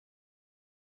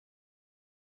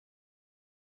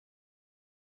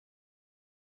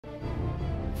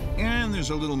There's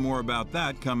a little more about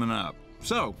that coming up.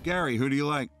 So, Gary, who do you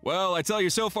like? Well, I tell you,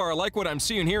 so far I like what I'm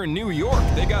seeing here in New York.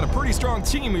 They got a pretty strong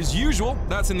team as usual.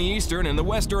 That's in the Eastern, and the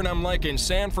Western I'm liking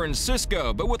San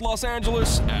Francisco, but with Los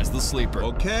Angeles as the sleeper.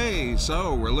 Okay,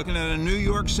 so we're looking at a New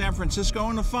York, San Francisco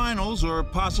in the finals, or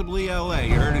possibly LA.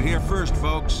 You heard it here first,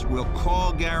 folks. We'll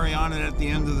call Gary on it at the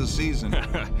end of the season.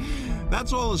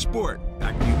 That's all the sport.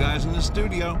 Back to you guys in the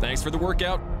studio. Thanks for the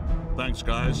workout. Thanks,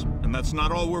 guys. And that's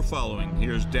not all we're following.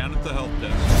 Here's Dan at the help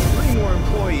desk. 3 more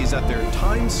employees at their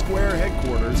Times Square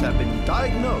headquarters have been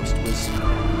diagnosed with...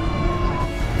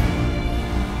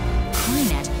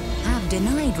 Hynet have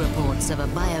denied reports of a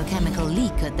biochemical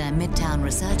leak at their Midtown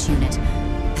research unit.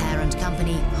 Parent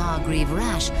company Hargreave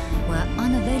Rash were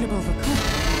unavailable for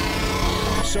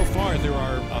comment. So far, there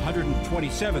are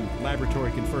 127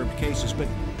 laboratory-confirmed cases, but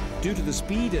due to the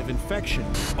speed of infection,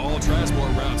 all transport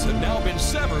routes have now been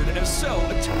severed as cell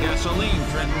gasoline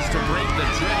threatens to break the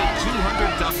dreaded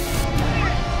 $200.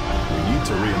 We need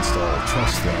to reinstall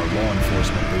trust in our law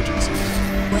enforcement agencies.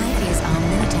 Where is our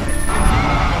military?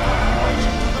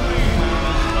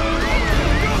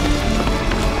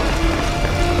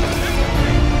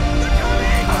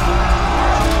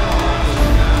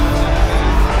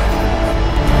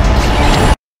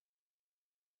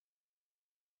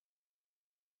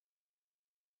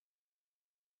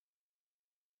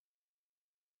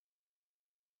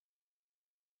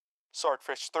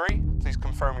 Swordfish 3, please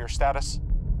confirm your status.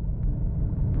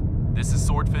 This is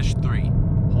Swordfish 3,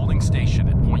 holding station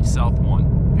at point south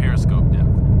 1, periscope depth.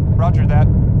 Roger that.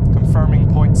 Confirming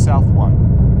point south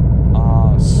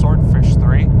 1. Swordfish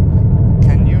 3,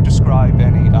 can you describe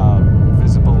any,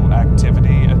 visible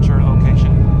activity at your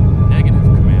location? Negative,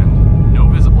 Command. No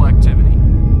visible activity.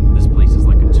 This place is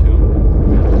like a tomb.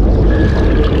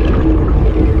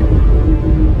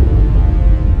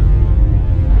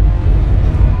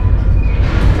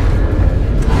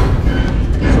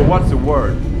 What's the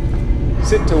word?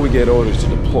 Sit till we get orders to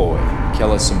deploy.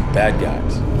 Kill us some bad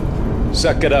guys.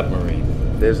 Suck it up, Marine.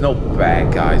 There's no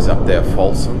bad guys up there,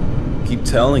 Folsom. Keep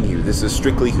telling you, this is a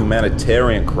strictly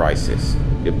humanitarian crisis.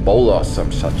 Ebola or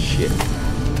some such shit.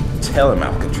 Tell him,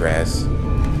 Alcatraz.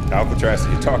 Alcatraz,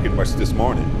 you're talking much this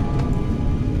morning.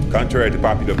 Contrary to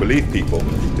popular belief, people,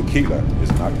 tequila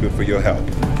is not good for your health.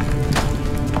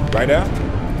 Right now?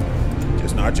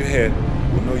 Just nod your head.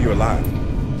 We'll know you're alive.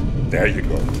 There you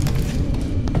go.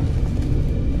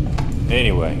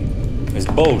 Anyway, it's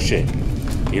bullshit.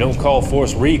 You don't call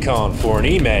Force Recon for an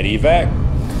EMAT evac.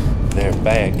 They're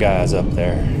bad guys up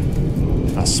there.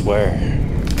 I swear.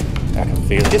 I can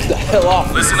feel it. Get the hell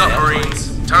off. Listen up,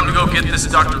 Marines. Time to go get this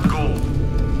Dr. Gould.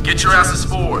 Get your asses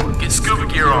forward. Get scuba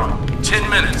gear on. 10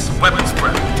 minutes. Weapons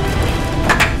prep.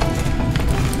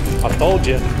 I told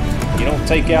you. You don't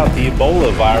take out the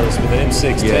Ebola virus with an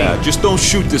M16. Yeah, just don't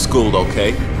shoot this Gould,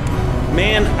 okay?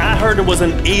 Man, I heard it was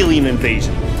an alien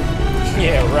invasion.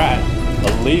 Yeah, right.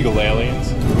 Illegal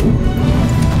aliens.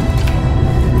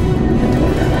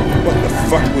 What the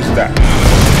fuck was that?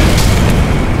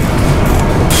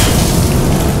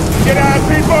 Get out,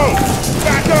 people!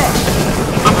 Back up!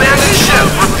 Abandoned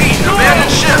ship! Repeat,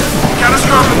 abandoned ship!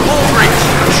 Catastrophic hull breach!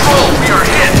 Control, we are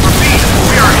hit! Repeat,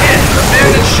 we are hit!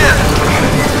 Abandoned ship!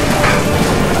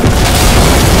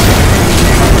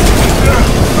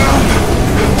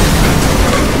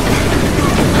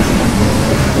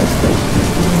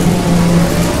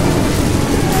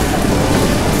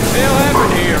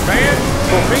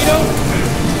 Torpedo?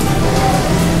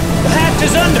 The hatch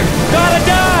is under! Gotta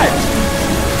dive!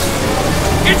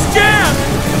 It's jammed!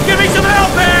 Give me some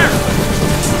help there!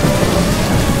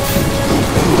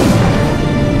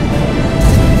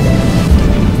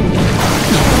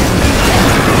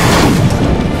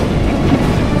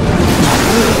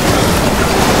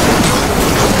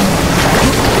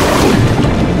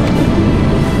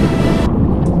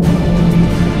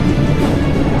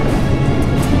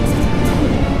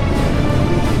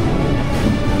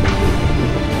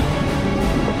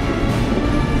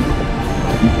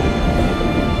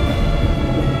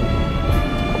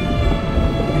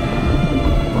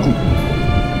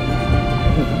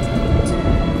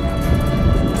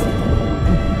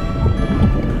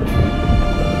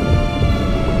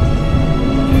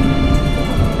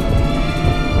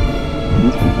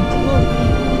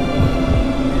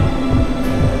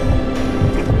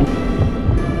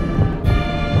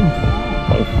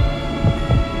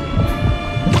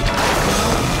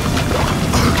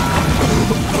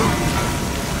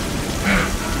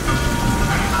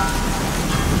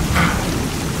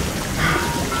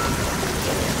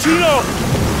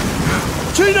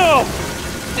 Chino!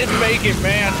 Didn't make it,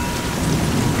 man.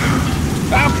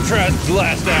 Alcatraz is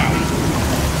last out.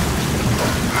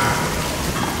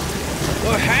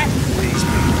 We're half of these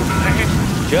people,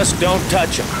 man. Just don't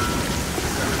touch them.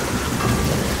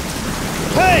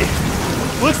 Hey!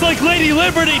 Looks like Lady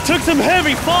Liberty took some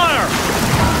heavy fire!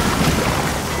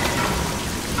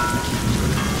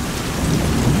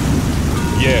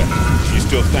 Yeah, she's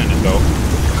still standing though.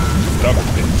 Stubborn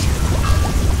bitch.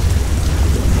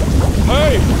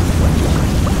 Hey!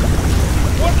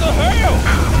 What the hell?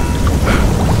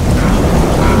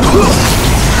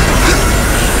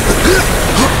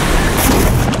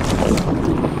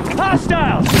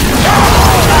 Hostiles!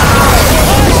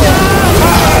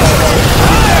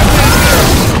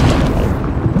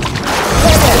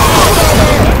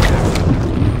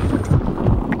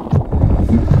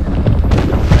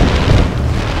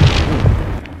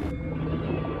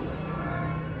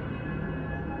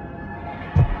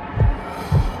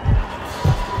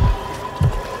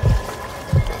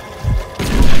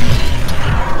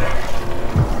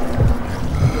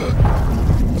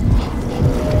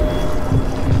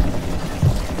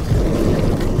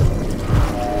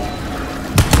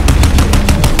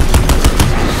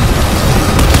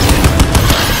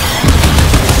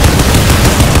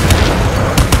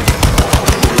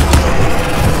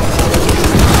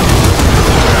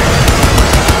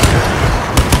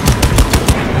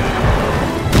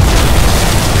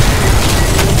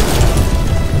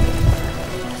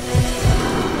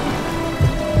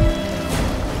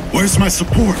 Where's my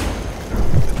support?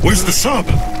 Where's the sub?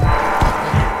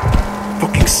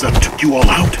 Fucking sub took you all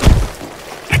out?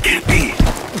 That can't be.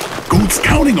 Gold's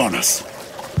counting on us.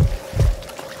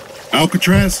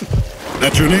 Alcatraz?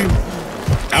 That's your name?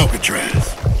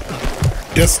 Alcatraz.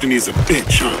 Destiny's a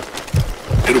bitch,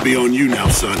 huh? It'll be on you now,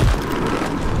 son.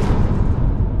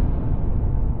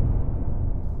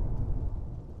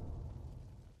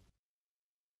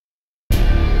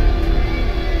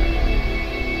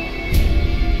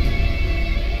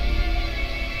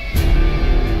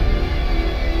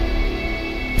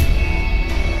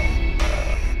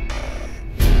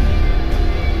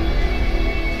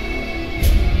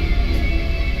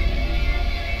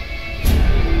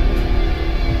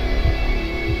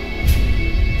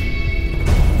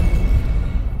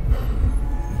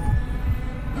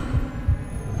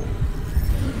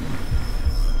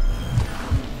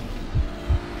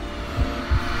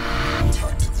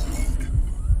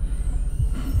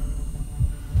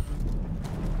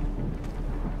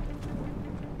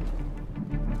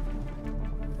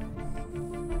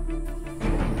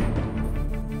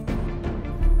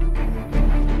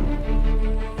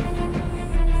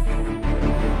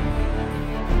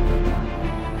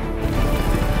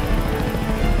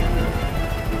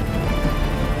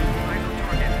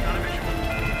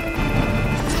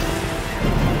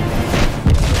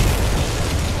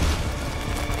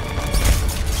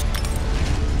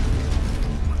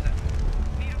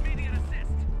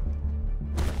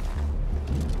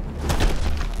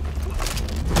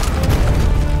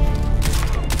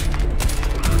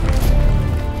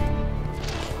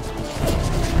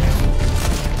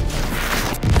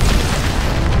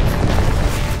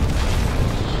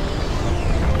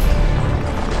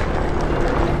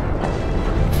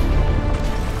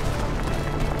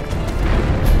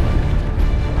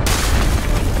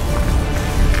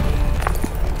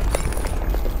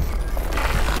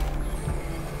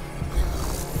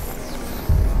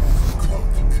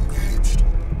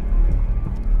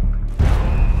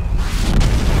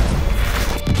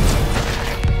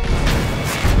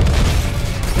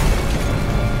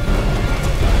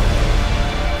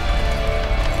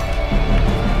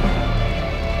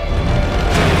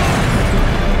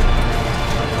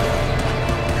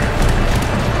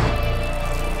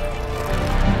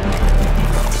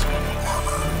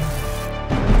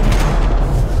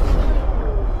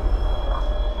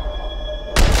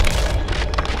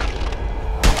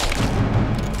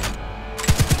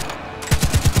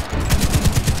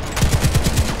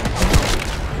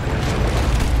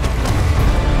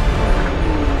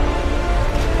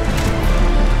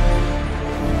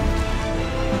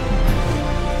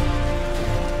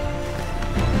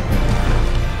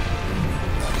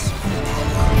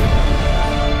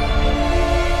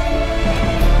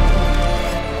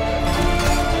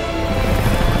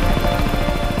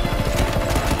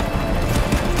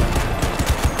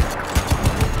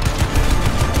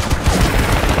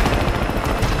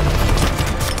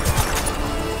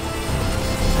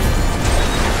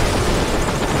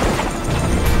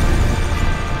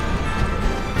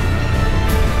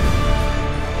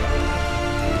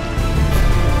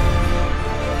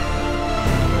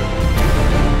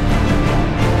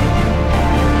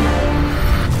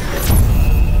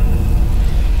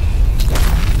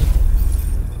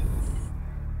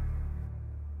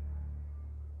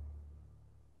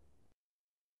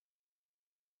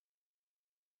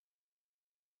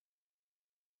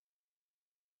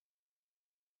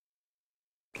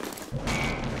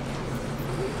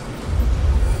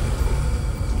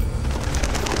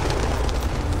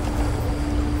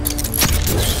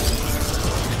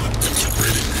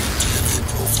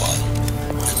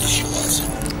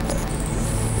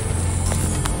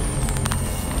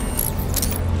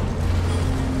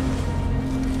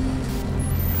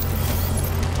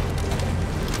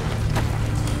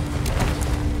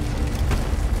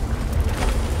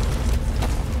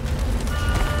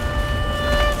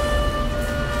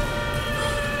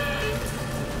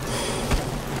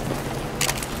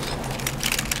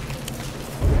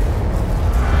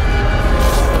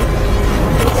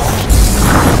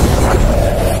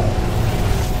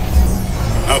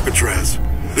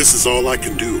 This is all I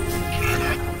can do.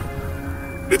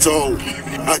 It's all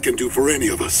I can do for any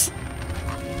of us.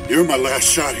 You're my last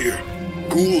shot here.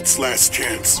 Gould's last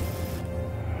chance.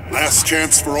 Last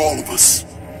chance for all of us.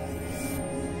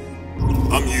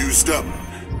 I'm used up.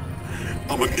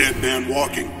 I'm a dead man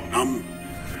walking. I'm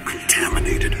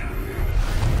contaminated.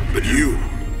 But you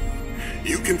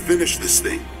can finish this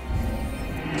thing.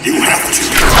 You have to.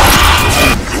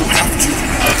 You have to.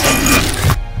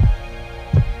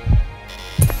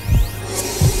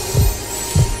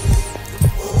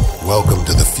 Welcome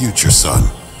to the future, son.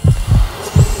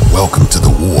 Welcome to the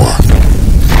war.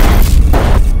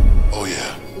 Oh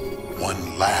yeah,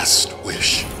 one last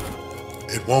wish.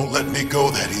 It won't let me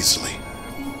go that easily.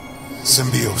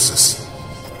 Symbiosis.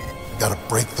 Gotta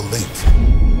break the link.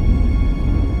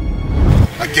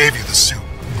 I gave you the suit.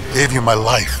 Gave you my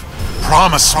life.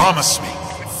 Promise me.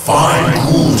 Fine,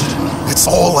 Gould. It's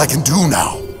all I can do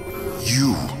now.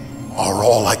 You are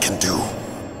all I can do.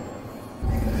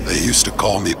 They used to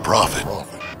call me Prophet.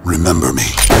 Remember me.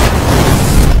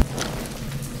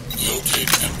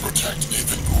 Locate and protect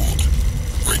Nathan Gould.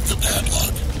 Break the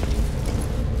padlock.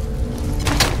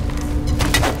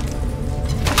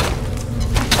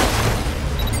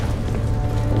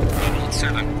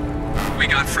 We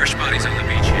got fresh bodies on the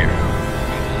beach here.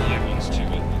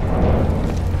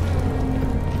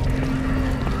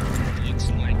 Looks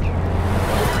like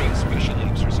bring special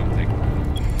ops or something.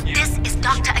 This is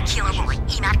Dr. Akila Roy,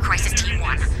 EMAT Crysis Team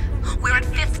 1. We're at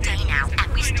 5th day now,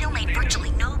 and we've still made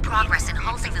virtually no progress in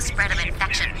halting the spread of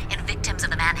infection in victims of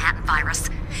the Manhattan virus.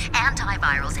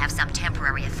 Antivirals have some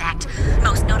temporary effect,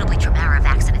 most notably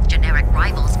Tramaravax and its generic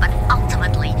rivals, but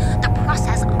ultimately, the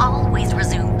process always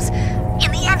resumes.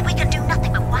 In the end, we can do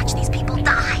nothing but watch these people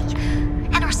die.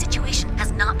 And our situation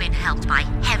has not been helped by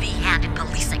heavy-handed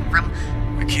policing from...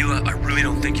 Akila, I really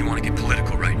don't think you want to get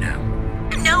political right now.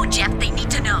 No, Jeff, they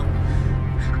need to know.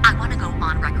 I want to go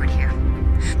on record here.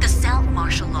 The Cell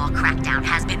martial law crackdown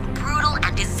has been brutal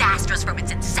and disastrous from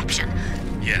its inception.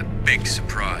 Yeah, big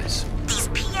surprise. These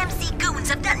PMC goons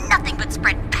have done nothing but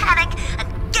spread panic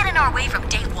and get in our way from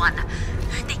day one.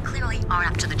 They clearly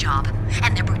aren't up to the job,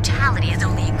 and their brutality has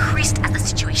only increased as the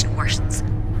situation worsens.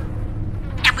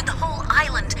 And with the whole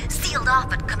island sealed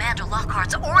off at Commander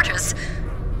Lockhart's orders...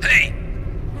 Hey!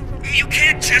 You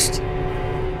can't just...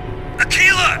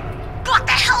 Akila! What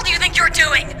the hell do you think you're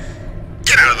doing?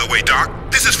 Get out of the way, Doc.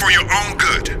 This is for your own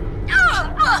good.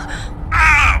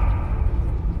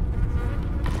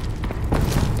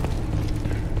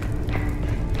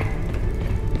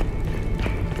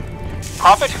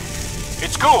 Prophet?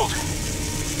 It's Gould.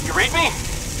 You read me?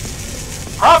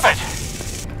 Prophet!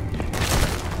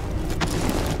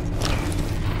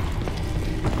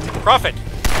 Prophet,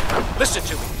 listen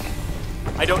to me.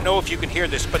 I don't know if you can hear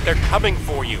this, but they're coming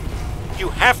for you. You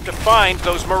have to find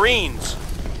those Marines.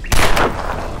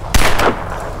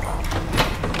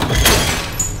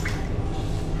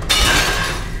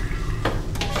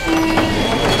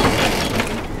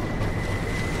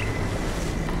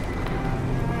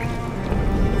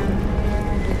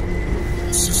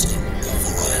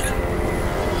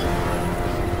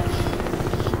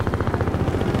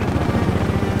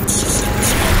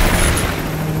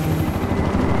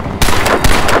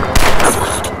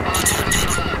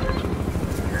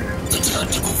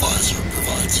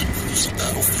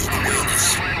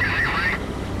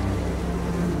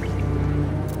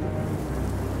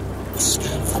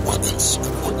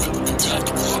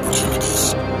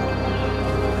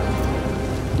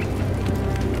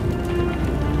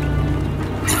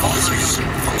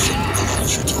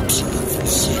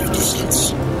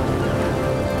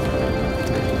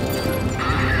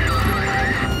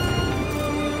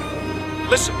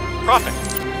 Listen, Prophet.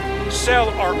 Cell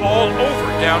are all over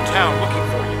downtown looking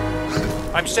for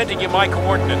you. I'm sending you my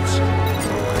coordinates.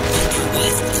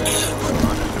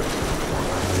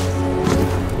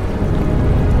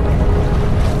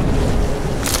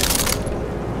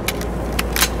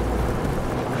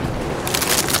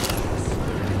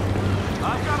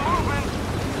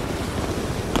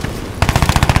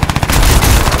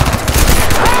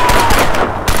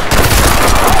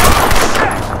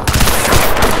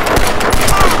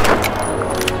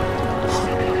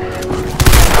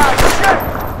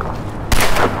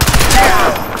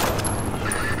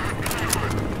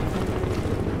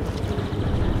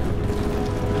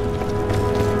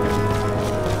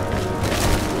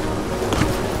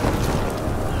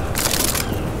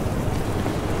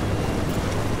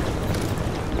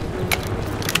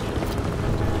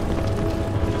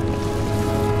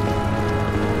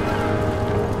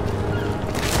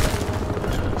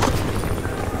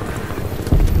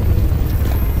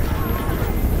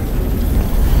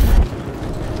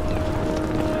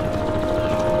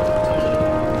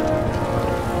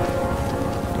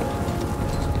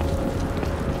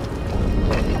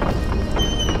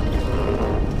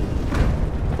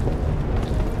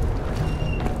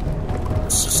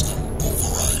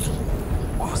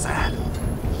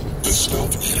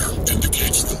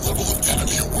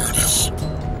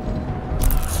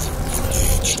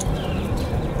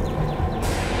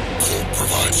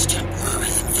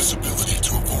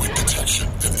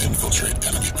 avoid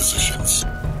enemy positions.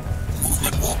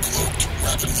 Movement while cloaked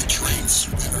rapidly drains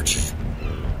suit energy.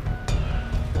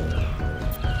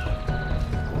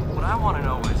 What I want to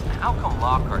know is, how come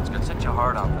Lockhart's got such a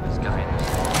hard-on for this guy?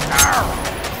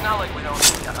 It's not like we don't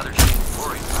have other shit to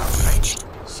worry about, right?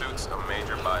 Suit's a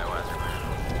major biohazard,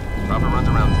 man. Prophet runs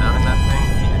around town in that thing,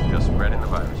 he is just spreading the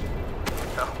virus.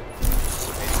 Hell,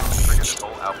 what made him trigger this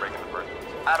whole outbreak in the first place?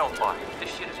 I don't buy it.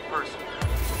 This shit is personal.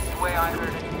 The way I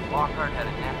heard it, Lockhart had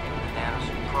a nephew with the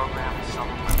nanosuit program and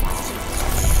something went wrong.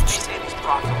 They say this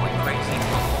Prophet went crazy and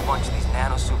killed a whole bunch of these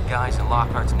nanosuit guys, and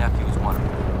Lockhart's nephew was one of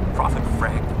them. Prophet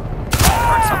fragged him. I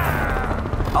heard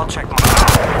something. I'll check my...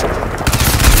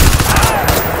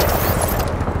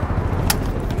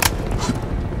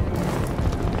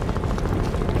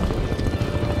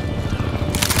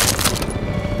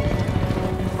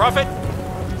 Prophet,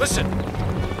 listen.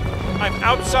 I'm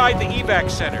outside the evac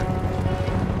center.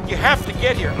 You have to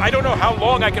get here. I don't know how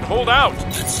long I can hold out.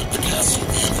 Exit the castle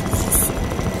via the roof.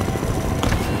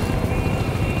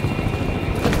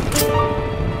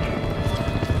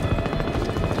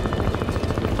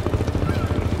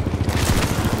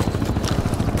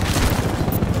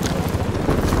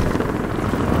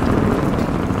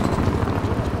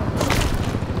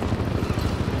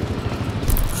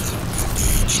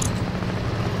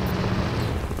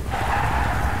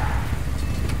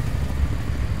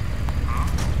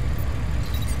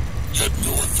 Head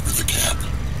north through the camp.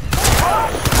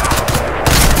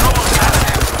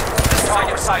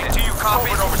 Oversight, do you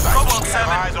copy? Robo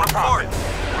 7, report.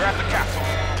 We're at the capsule.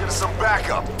 Get us some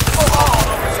backup.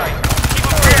 Oversight. Keep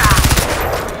them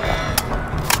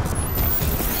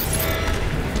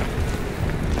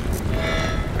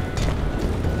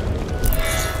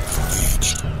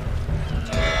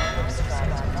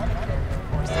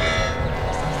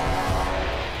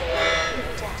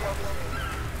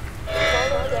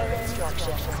Follow their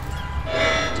instructions.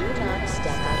 Do not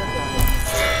step out of line.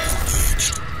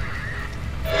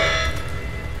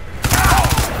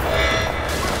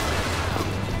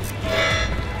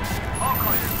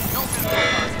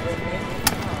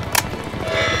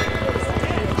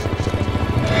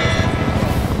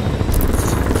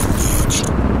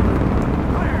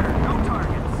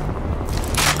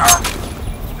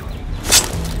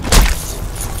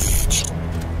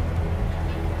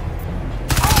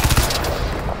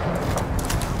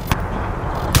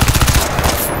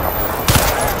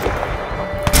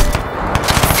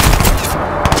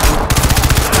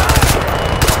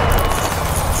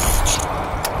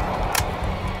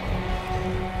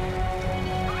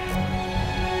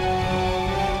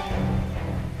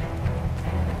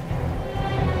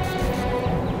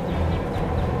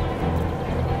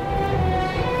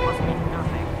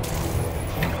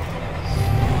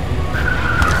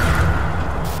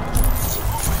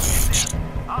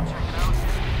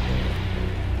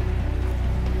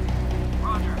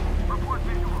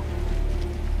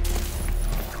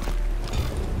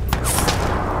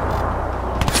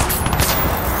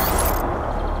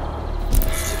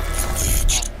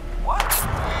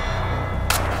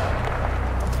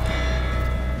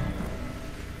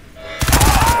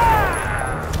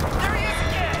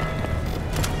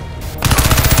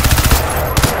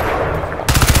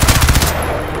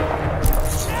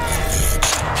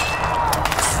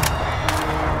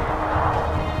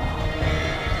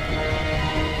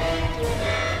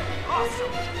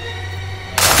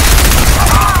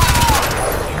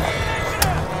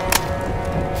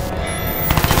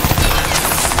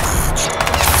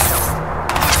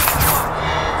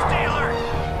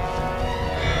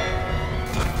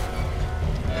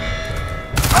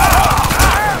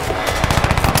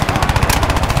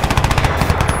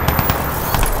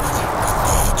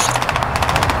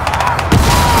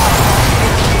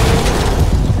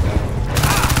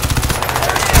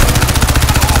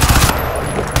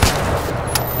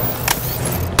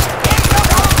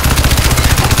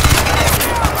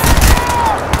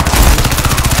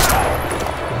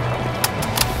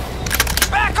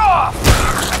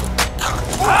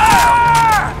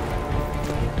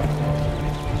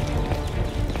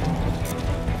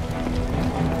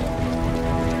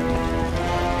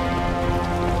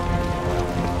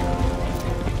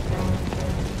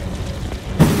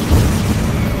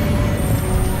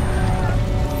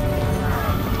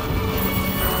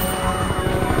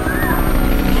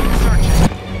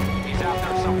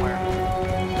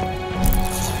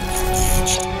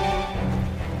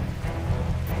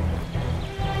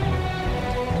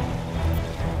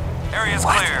 Area's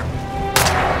clear.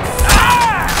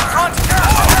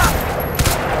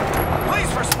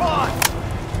 Please respond.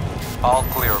 All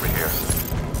clear over here.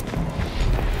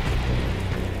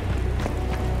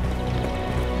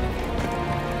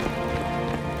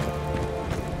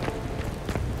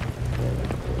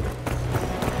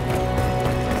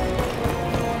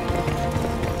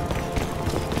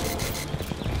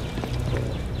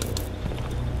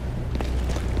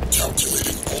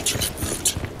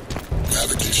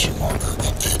 Location marker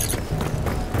updated.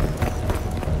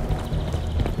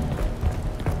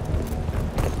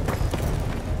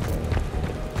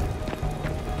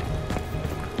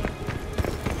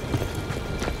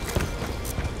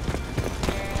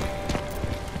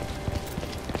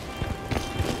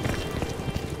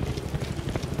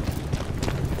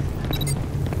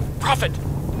 Prophet!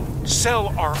 Cell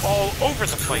are all over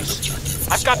the place.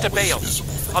 I've got to bail.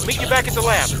 I'll meet you back at the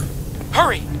lab.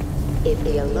 Hurry! If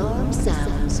the alarm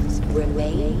sounds,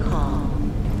 remain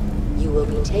calm. You will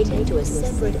be taken to a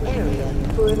separate area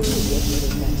for immediate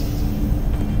treatment.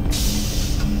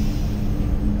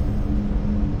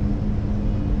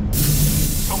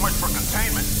 So much for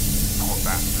containment. Poor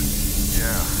bastard.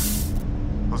 Yeah.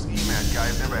 Those EMAD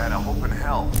guys never had a hope in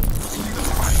hell. See the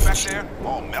spots back there?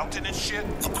 All melting and shit?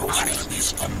 Approaching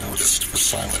enemies unnoticed for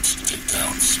silent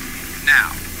takedowns.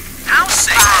 Now, how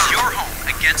safe is your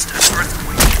home against an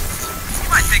earthquake? You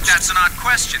might think that's an odd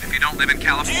question if you don't live in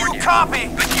California. You copy!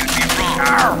 But you'd be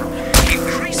wrong.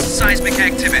 Increased seismic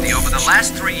activity over the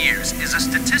last 3 years is a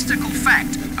statistical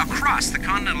fact across the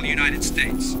continental United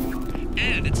States.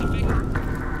 And it's a big...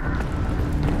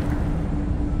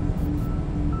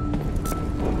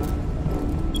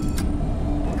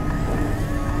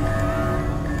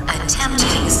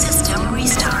 Attempting system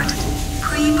restart.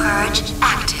 Pre-purge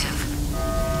active.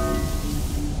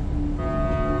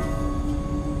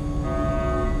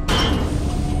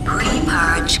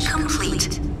 Pre-purge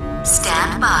complete.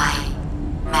 Stand by.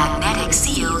 Magnetic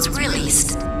seals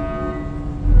released.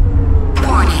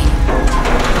 Warning.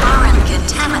 Foreign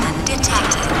contaminant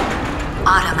detected.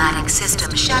 Automatic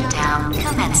system shutdown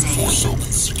commencing. Force open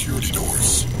security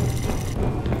doors.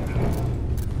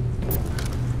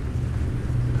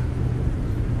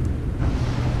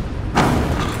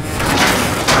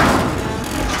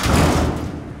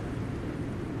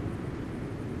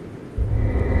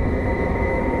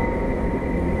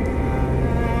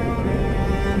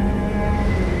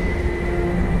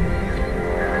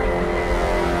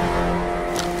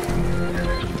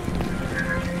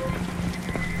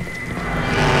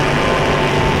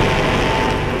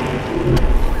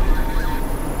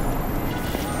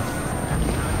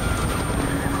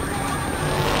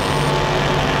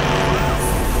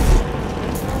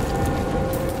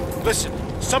 Listen,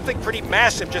 something pretty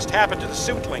massive just happened to the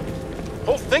suit link.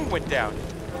 Whole thing went down.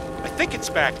 I think it's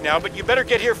back now, but you better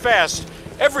get here fast.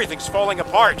 Everything's falling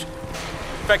apart.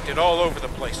 Infected all over the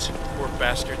place. Poor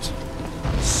bastards.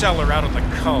 Cellular out on the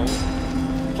cull.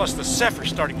 Plus the Ceph are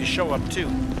starting to show up too.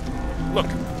 Look,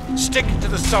 stick to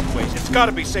the subways. It's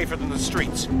gotta be safer than the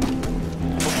streets.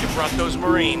 Hope you brought those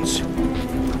Marines. Find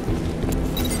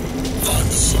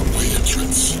the subway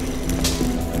entrance.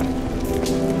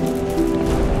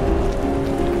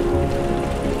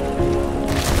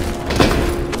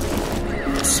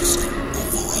 System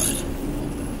override.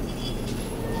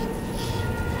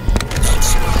 That's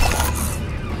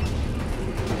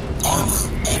armor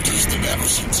alters the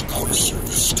nanosuit's outer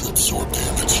surface to absorb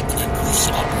damage and increase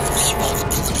operator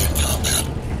survivability in combat.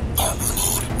 Armor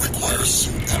load requires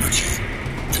suit energy.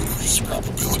 Increased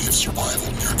probability of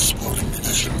survival near exploding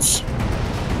munitions.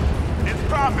 It's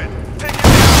Prophet! Take it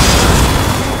down!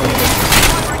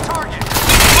 Primary target!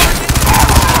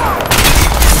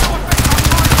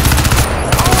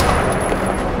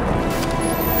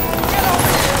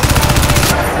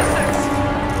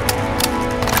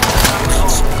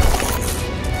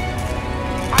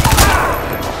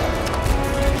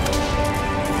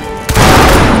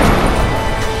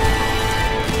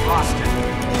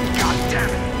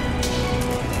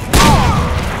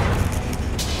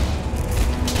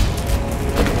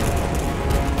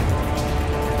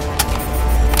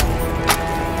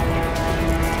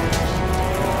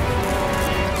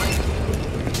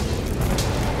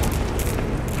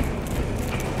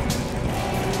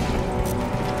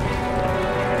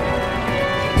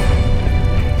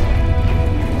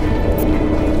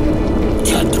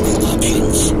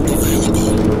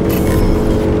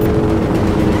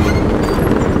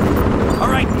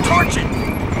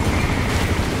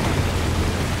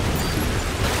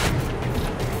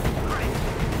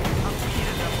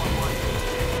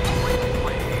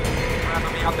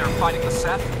 Fighting the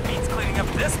Ceph means cleaning up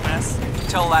this mess.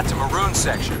 Tell that to Maroon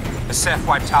section. The Ceph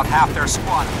wiped out half their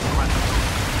squad.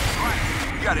 Right.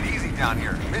 You got it easy down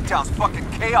here. Midtown's fucking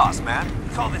chaos, man.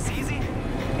 You call this easy?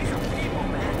 These are people,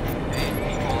 man. They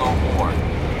ain't people no more.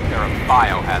 They're a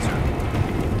biohazard.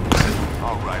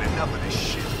 All right, enough of this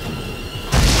shit.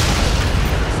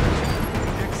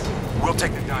 We'll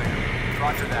take the diner.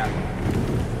 Roger that.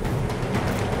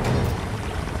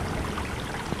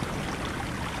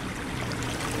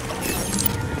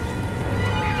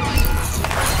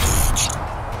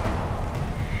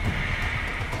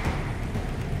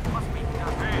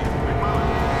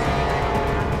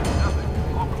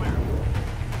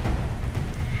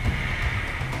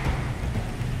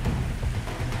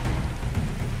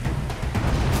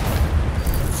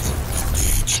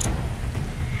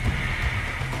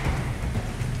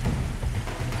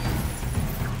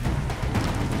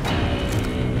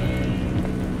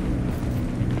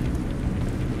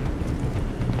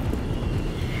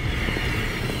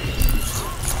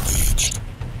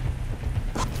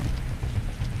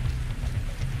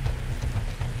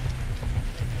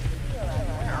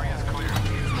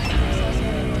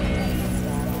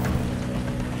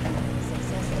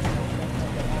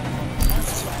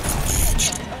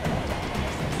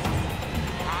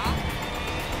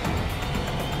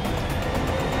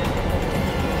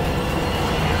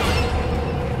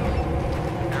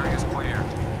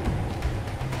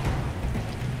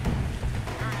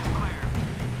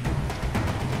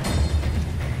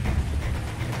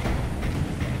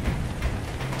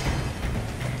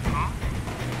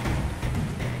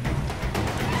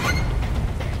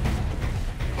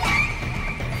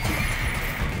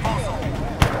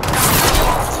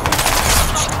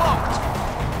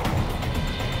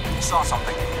 saw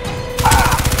something.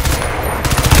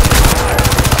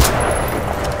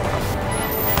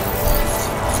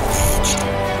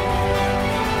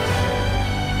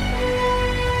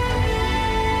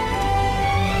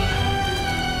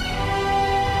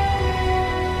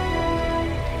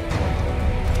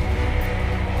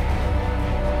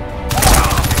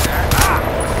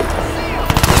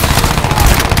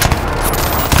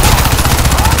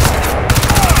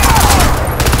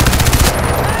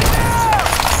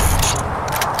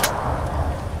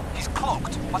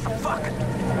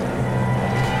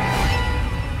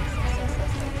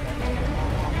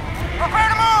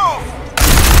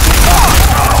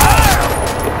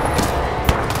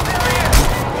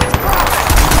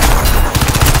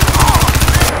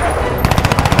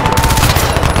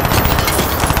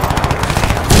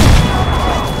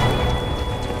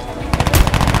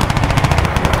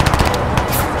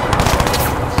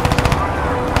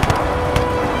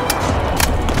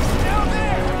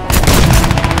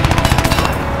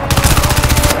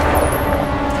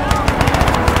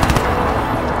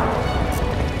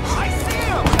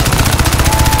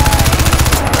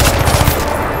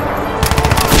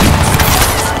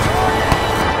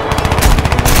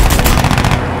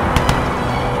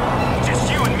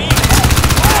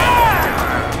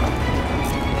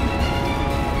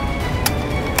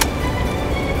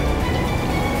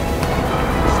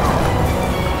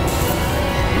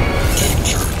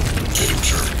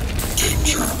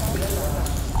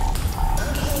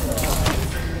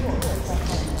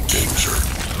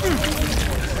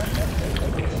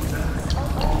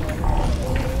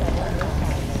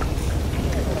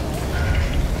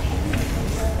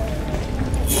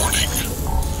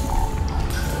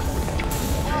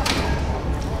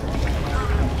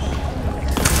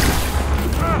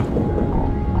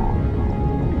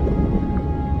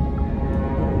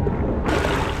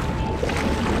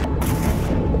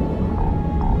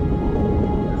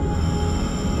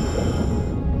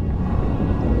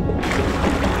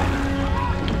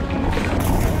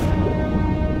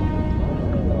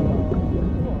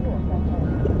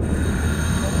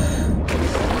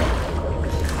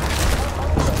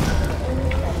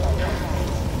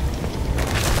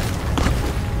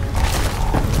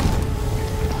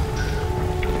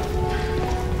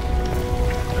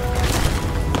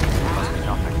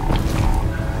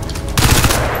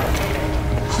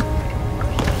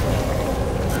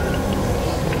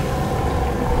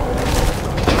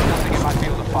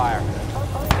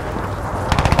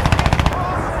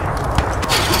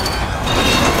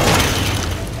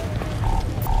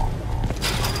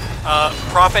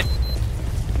 Prophet,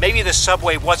 maybe the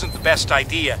subway wasn't the best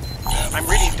idea. I'm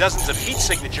reading dozens of heat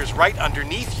signatures right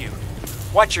underneath you.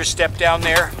 Watch your step down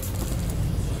there.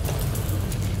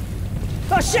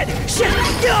 Oh shit! Shit!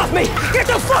 Get off me! Get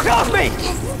the fuck off me!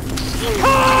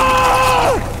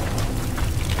 Ah!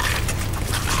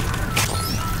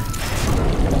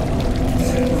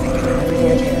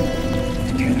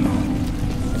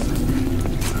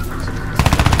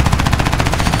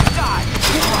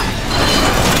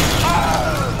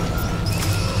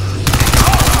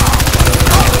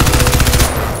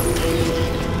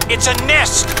 It's a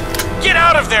nest! Get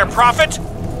out of there, Prophet!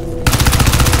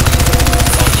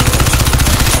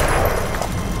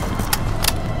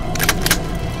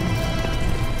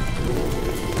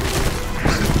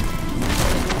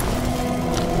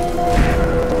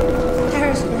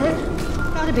 Harrison,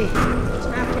 man. Gotta be.